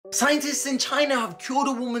Scientists in China have cured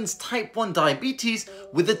a woman's type 1 diabetes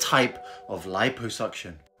with a type of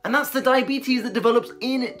liposuction. And that's the diabetes that develops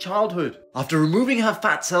in childhood. After removing her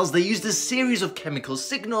fat cells, they used a series of chemical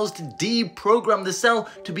signals to deprogram the cell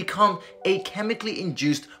to become a chemically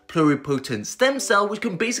induced pluripotent stem cell, which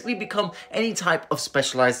can basically become any type of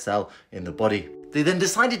specialized cell in the body. They then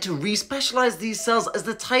decided to re-specialize these cells as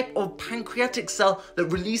the type of pancreatic cell that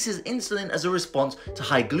releases insulin as a response to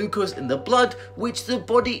high glucose in the blood, which the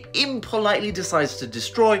body impolitely decides to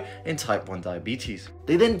destroy in type 1 diabetes.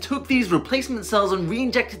 They then took these replacement cells and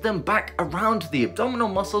re-injected them back around the abdominal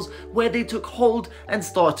muscles, where they took hold and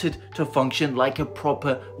started to function like a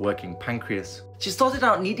proper working pancreas. She started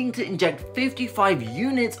out needing to inject 55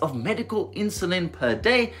 units of medical insulin per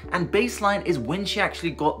day, and baseline is when she actually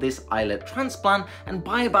got this islet transplant, and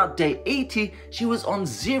by about day 80 she was on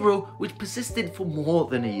 0, which persisted for more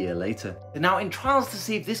than a year later. They're now in trials to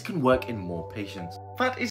see if this can work in more patients. Fat is